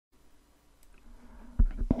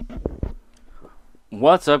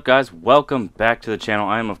What's up, guys? Welcome back to the channel.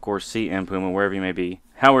 I am, of course, CM Puma, wherever you may be,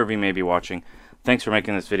 however you may be watching. Thanks for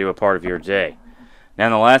making this video a part of your day. Now,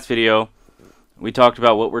 in the last video, we talked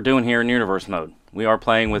about what we're doing here in Universe Mode. We are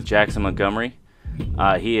playing with Jackson Montgomery.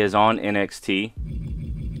 He is on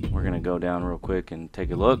NXT. We're going to go down real quick and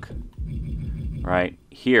take a look. Right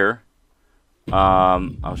here. I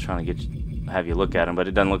was trying to have you look at him, but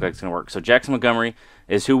it doesn't look like it's going to work. So Jackson Montgomery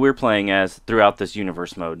is who we're playing as throughout this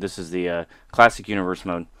universe mode. This is the classic universe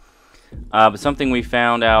mode. But something we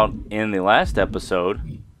found out in the last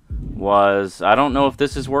episode was, I don't know if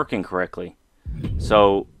this is working correctly.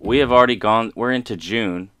 So we have already gone, we're into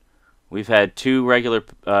June. We've had 2 regular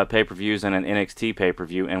pay-per-views and an NXT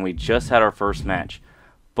pay-per-view, and we just had our first match.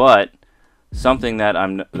 But something that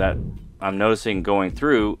I'm noticing going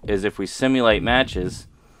through is if we simulate matches,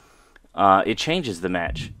 it changes the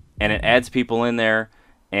match and it adds people in there.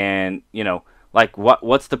 And you know, like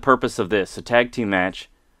what's the purpose of this? A tag team match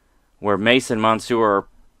where Mace and Mansoor are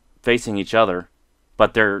facing each other,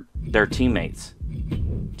 but they're teams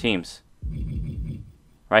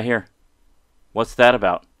right here. What's that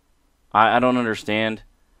about? I don't understand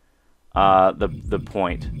the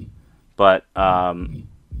point. But I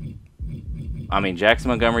mean, Jackson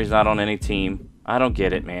Montgomery's not on any team. I don't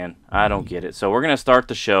get it, man. I don't get it. So we're going to start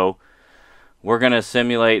the show. We're going to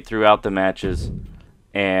simulate throughout the matches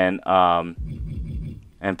and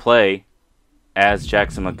play as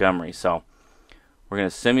Jackson Montgomery. So we're going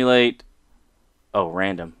to simulate. Oh,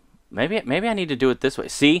 random. Maybe I need to do it this way.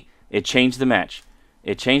 See? It changed the match.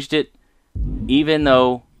 It changed it even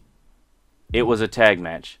though it was a tag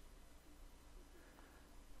match.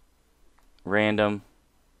 Random.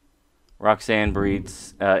 Roxanne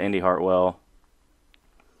breeds Indy Hartwell.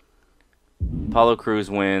 Apollo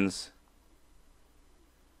Crews wins.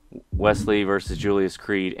 Wesley versus Julius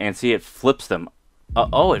Creed. And see, it flips them.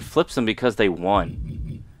 Oh, it flips them because they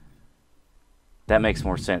won. That makes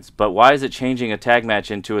more sense. But why is it changing a tag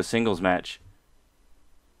match into a singles match?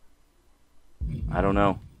 I don't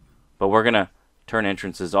know. But we're going to turn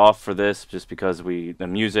entrances off for this just because the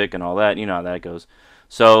music and all that. You know how that goes.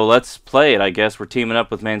 So let's play it, I guess. We're teaming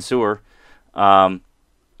up with Mansoor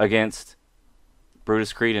against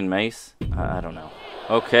Brutus Creed and Mace. I don't know.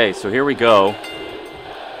 Okay, so here we go.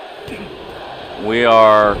 We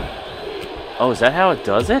are... Oh, is that how it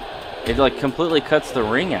does it? It like completely cuts the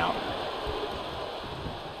ring out.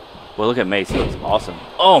 Well, look at Mace. He looks awesome.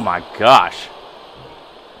 Oh my gosh.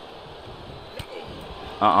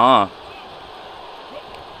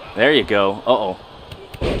 There you go. Uh-oh.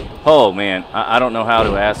 Oh man, I don't know how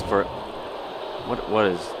to ask for... What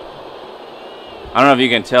is... I don't know if you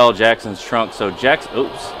can tell Jackson's trunk. So Jackson...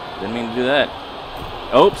 Oops. Didn't mean to do that.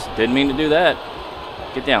 Oops. Didn't mean to do that.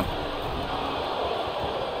 Get down.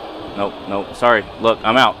 Nope, nope. Sorry. Look,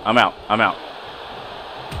 I'm out.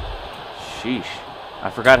 Sheesh. I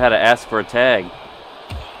forgot how to ask for a tag.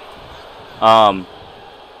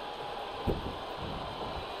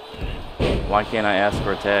 Why can't I ask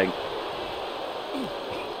for a tag?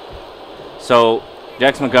 So,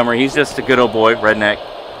 Jackson Montgomery, he's just a good old boy, redneck.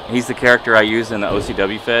 He's the character I use in the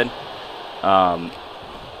OCW Fed.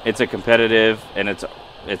 It's a competitive, and it's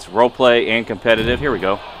roleplay and competitive. Here we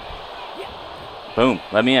go. Boom,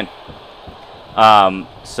 let me in.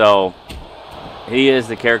 So, he is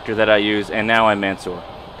the character that I use, and now I'm Mansoor.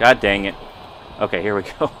 God dang it. Okay, here we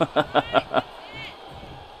go.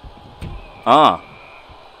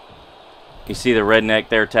 You see the redneck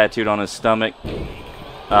there tattooed on his stomach.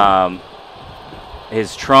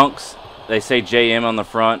 His trunks, they say JM on the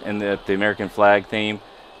front and the American flag theme.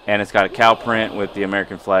 And it's got a cow print with the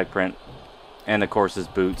American flag print. And, of course, his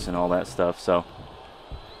boots and all that stuff. So,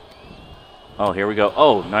 oh, here we go.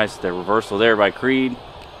 Oh, nice. The reversal there by Creed.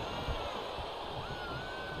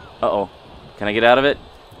 Uh-oh. Can I get out of it?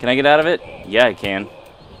 Can I get out of it? Yeah, I can.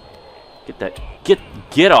 Get that.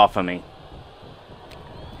 Get off of me.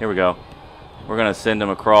 Here we go. We're going to send him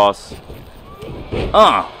across.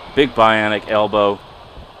 Big bionic elbow.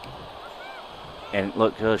 And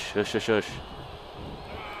look, hush.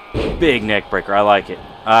 Big neck breaker. I like it.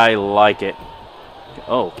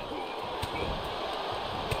 Oh.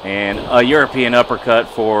 And a European uppercut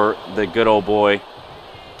for the good old boy.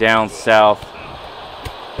 Down south.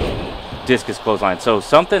 Discus clothesline. So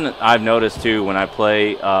something I've noticed too when I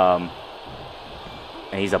play, and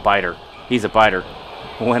he's a biter.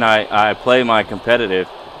 When I play my competitive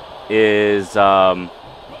is the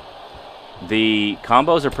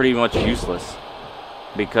combos are pretty much useless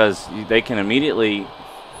because they can immediately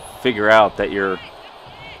figure out that you're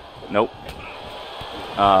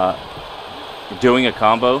doing a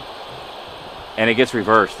combo and it gets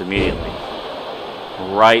reversed immediately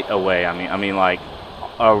right away. I mean like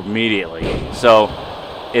immediately. So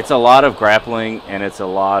it's a lot of grappling, and it's a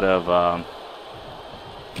lot of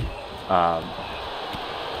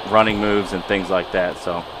running moves and things like that.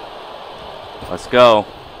 So let's go.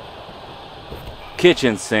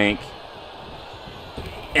 Kitchen sink.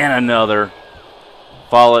 And another.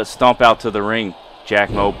 Follow it. Stomp out to the ring.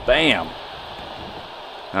 Jack Mo. Bam.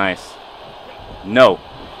 Nice. No.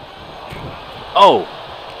 Oh.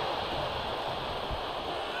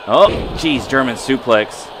 Oh, jeez. German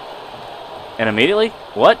suplex. And immediately?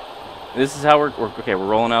 What? This is how we're okay, we're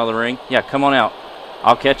rolling out of the ring. Yeah, come on out.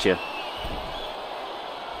 I'll catch you.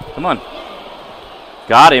 Come on.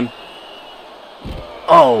 Got him.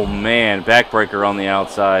 Oh, man. Backbreaker on the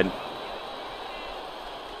outside.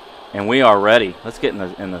 And we are ready. Let's get in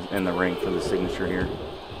the ring for the signature here.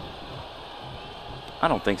 I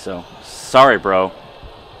don't think so. Sorry, bro.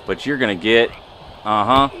 But you're going to get...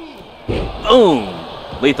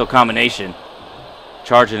 Boom! Lethal combination.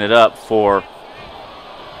 Charging it up for...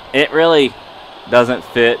 It really doesn't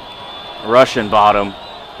fit Russian bottom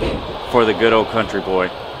for the good old country boy.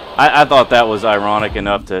 I thought that was ironic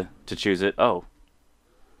enough to choose it. Oh.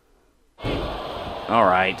 All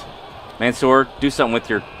right. Mansoor, do something with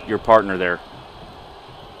your partner there.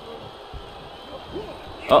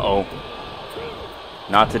 Uh-oh.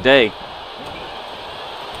 Not today.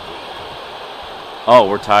 Oh,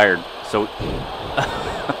 we're tired. So...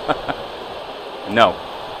 No.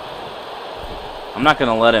 I'm not going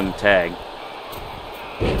to let him tag.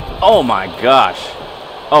 Oh, my gosh.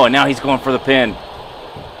 Oh, and now he's going for the pin.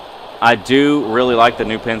 I do really like the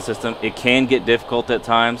new pin system. It can get difficult at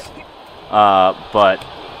times, but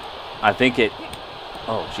I think it...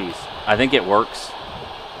 Oh, jeez. I think it works.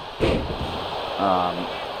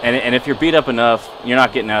 And if you're beat up enough, you're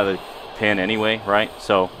not getting out of the pin anyway, right?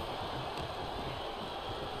 So...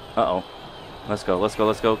 Uh-oh. Let's go, let's go,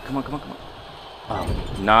 let's go. Come on, come on, come on.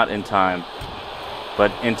 Oh, not in time.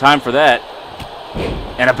 But in time for that,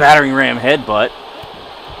 and a battering ram headbutt.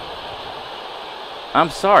 I'm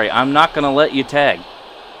sorry, I'm not going to let you tag.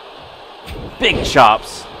 Big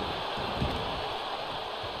chops.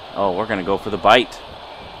 Oh, we're going to go for the bite.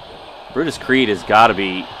 Brutus Creed has got to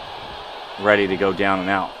be ready to go down and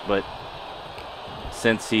out. But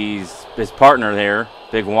since he's his partner there,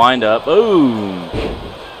 big wind up. Boom.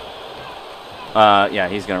 Yeah,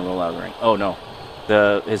 he's going to roll out of the ring. Oh, no.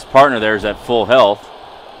 His partner there is at full health.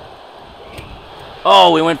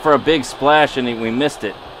 Oh, we went for a big splash and we missed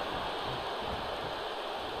it.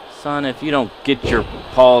 Son, if you don't get your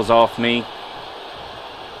paws off me.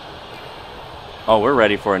 Oh, we're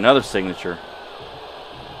ready for another signature.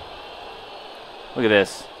 Look at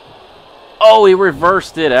this. Oh, he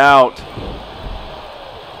reversed it out.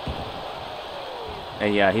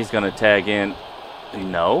 And yeah, he's going to tag in.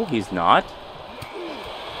 No, he's not.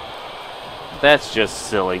 That's just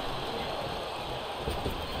silly.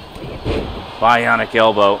 Bionic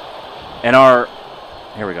elbow. And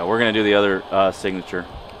here we go. We're going to do the other signature,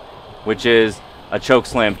 which is a choke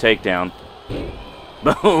slam takedown.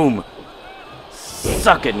 Boom.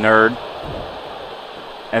 Suck it, nerd.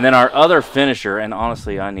 And then our other finisher, and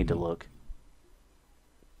honestly, I need to look.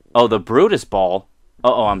 Oh, the Brutus ball.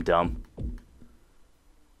 Uh-oh, I'm dumb.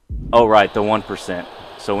 Oh, right, the 1%.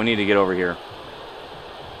 So we need to get over here.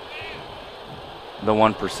 The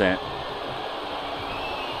 1%.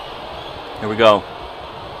 Here we go.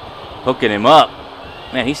 Hooking him up.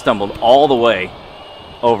 Man, he stumbled all the way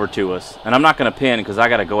over to us. And I'm not going to pin because I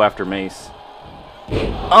got to go after Mace.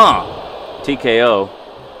 TKO.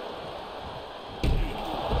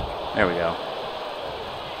 There we go.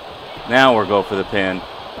 Now we'll go for the pin.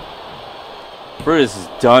 Brutus is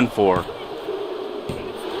done for.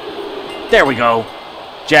 There we go.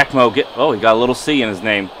 Jack Mo oh, he got a little C in his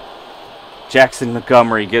name. Jackson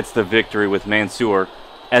Montgomery gets the victory with Mansoor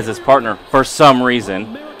as his partner for some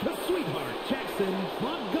reason.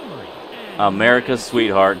 America's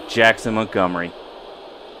sweetheart, Jackson Montgomery.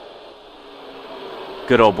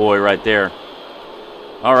 Good old boy right there.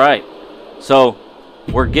 All right. So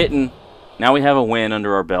we're getting, now we have a win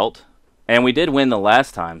under our belt. And we did win the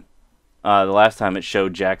last time. The last time it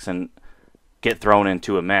showed Jackson get thrown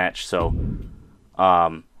into a match. So,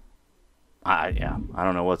 yeah, I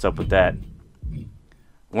don't know what's up with that.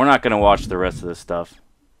 We're not going to watch the rest of this stuff.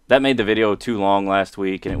 That made the video too long last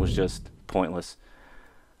week, and it was just pointless.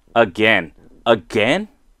 Again. Again?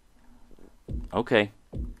 Okay.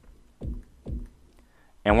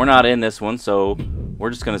 And we're not in this one, so we're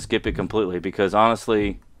just going to skip it completely because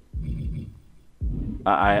honestly,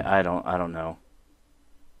 I don't know.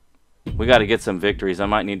 We got to get some victories. I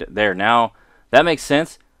might need to, there now. That makes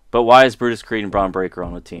sense, but why is Brutus Creed and Braun Breaker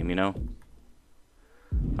on the team, you know?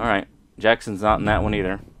 All right. Jackson's not in that one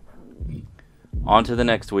either. On to the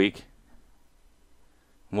next week.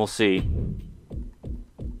 We'll see.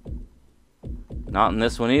 Not in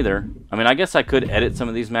this one either. I mean, I guess I could edit some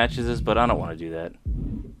of these matches, but I don't want to do that.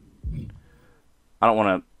 I don't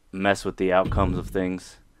want to mess with the outcomes of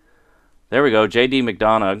things. There we go. J.D.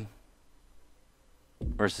 McDonough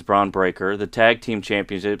versus Braun Breaker. The Tag Team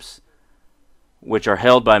Championships, which are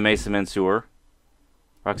held by Mason Mansoor.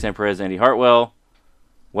 Roxanne Perez, Andy Hartwell.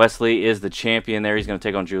 Wesley is the champion there. He's going to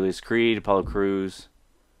take on Julius Creed, Apollo Crews.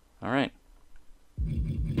 All right.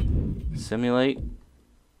 Simulate.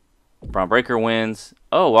 Braun Breaker wins.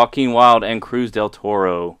 Oh, Joaquin Wilde and Cruz del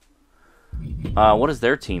Toro. What is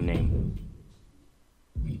their team name?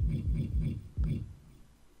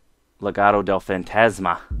 Legado del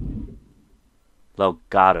Fantasma.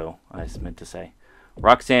 Legado, I meant to say.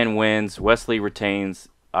 Roxanne wins. Wesley retains.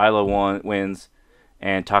 Isla wins.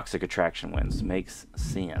 And Toxic Attraction wins. Makes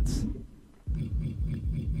sense.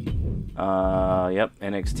 Yep,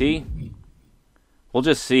 NXT. We'll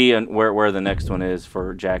just see where the next one is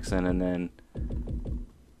for Jackson, and then...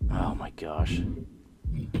 Oh my gosh.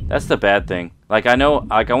 That's the bad thing. Like, I know,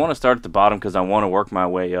 like, I want to start at the bottom because I want to work my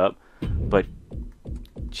way up, but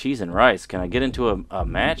cheese and rice. Can I get into a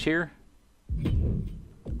match here?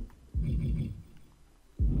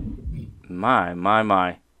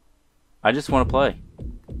 My. I just want to play.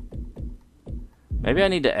 Maybe I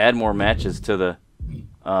need to add more matches to the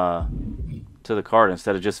card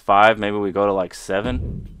instead of just 5. Maybe we go to like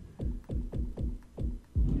 7.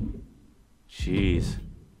 Jeez.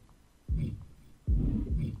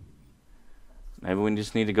 Maybe we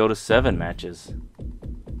just need to go to 7 matches.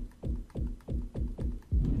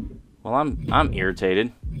 Well, I'm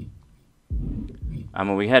irritated. I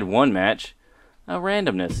mean, we had 1 match.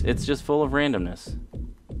 Randomness. It's just full of randomness.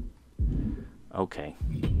 Okay.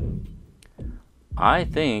 I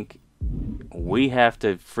think we have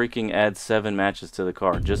to freaking add 7 matches to the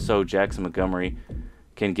card just so Jackson Montgomery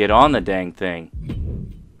can get on the dang thing.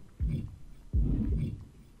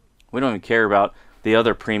 We don't even care about the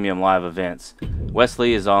other premium live events.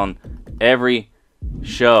 Wesley is on every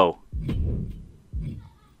show.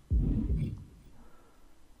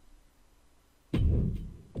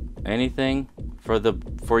 Anything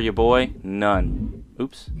for your boy? None.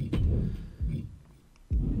 Oops.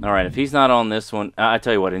 Alright, if he's not on this one, I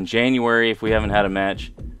tell you what, in January, if we haven't had a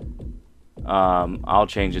match, I'll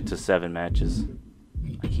change it to 7 matches.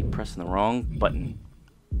 I keep pressing the wrong button.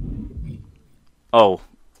 Oh,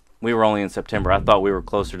 we were only in September. I thought we were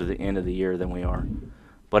closer to the end of the year than we are.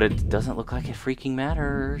 But it doesn't look like it freaking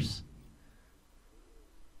matters.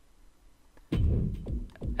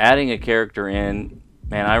 Adding a character in,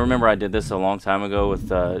 man, I remember I did this a long time ago with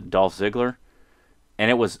Dolph Ziggler, and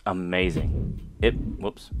it was amazing.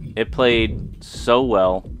 It played so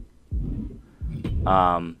well.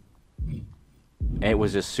 It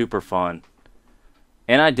was just super fun.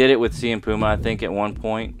 And I did it with CM Puma, I think, at one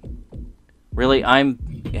point. Really,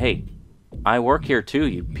 hey, I work here too,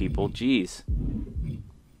 you people. Jeez.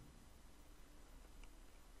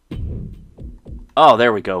 Oh,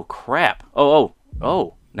 there we go. Crap. Oh,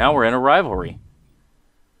 now we're in a rivalry.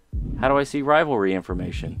 How do I see rivalry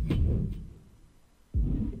information?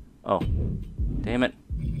 Oh, damn it.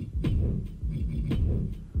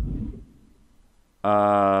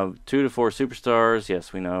 2 to 4 superstars.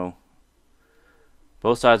 Yes, we know.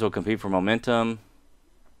 Both sides will compete for momentum.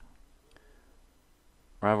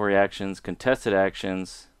 Rivalry actions, contested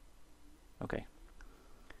actions. Okay.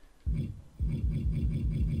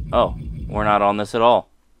 Oh, we're not on this at all.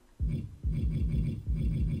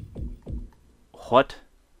 What?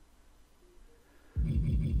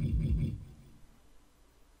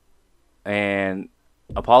 And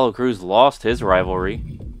Apollo Crews lost his rivalry.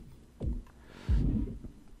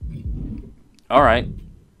 Alright,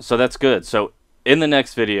 so that's good. So in the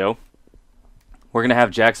next video, we're going to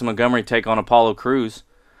have Jackson Montgomery take on Apollo Crews.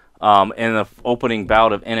 In the opening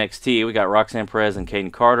bout of NXT, we got Roxanne Perez and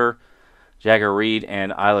Caden Carter, Jagger Reed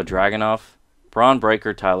and Isla Dragunov, Braun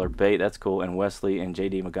Breaker, Tyler Bate, that's cool, and Wesley and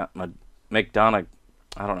J.D. McDonough.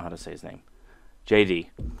 I don't know how to say his name.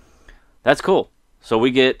 J.D. That's cool. So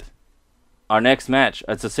we get our next match.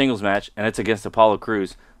 It's a singles match, and it's against Apollo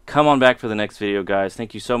Crews. Come on back for the next video, guys.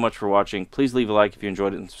 Thank you so much for watching. Please leave a like if you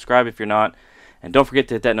enjoyed it, and subscribe if you're not. And don't forget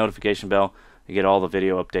to hit that notification bell to get all the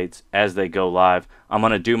video updates as they go live. I'm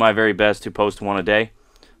going to do my very best to post 1 a day.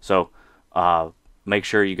 So make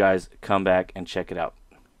sure you guys come back and check it out.